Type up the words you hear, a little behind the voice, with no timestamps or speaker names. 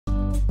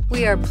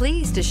We are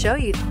pleased to show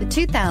you the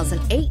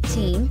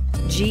 2018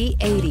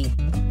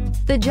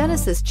 G80. The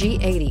Genesis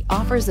G80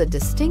 offers a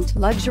distinct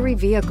luxury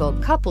vehicle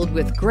coupled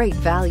with great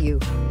value.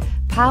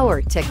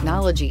 Power,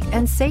 technology,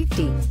 and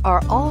safety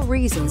are all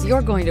reasons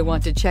you're going to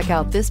want to check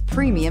out this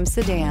premium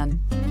sedan.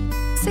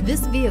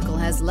 This vehicle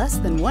has less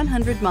than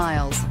 100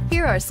 miles.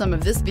 Here are some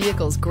of this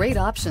vehicle's great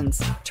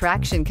options: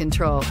 traction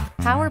control,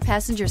 power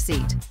passenger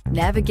seat,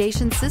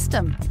 navigation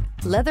system,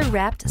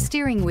 leather-wrapped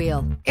steering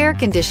wheel, air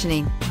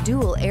conditioning,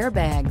 dual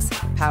airbags,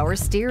 power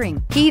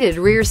steering, heated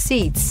rear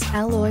seats,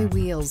 alloy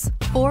wheels,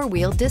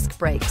 four-wheel disc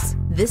brakes.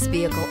 This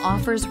vehicle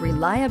offers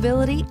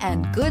reliability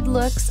and good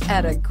looks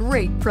at a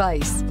great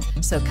price.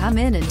 So come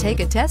in and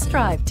take a test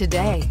drive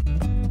today.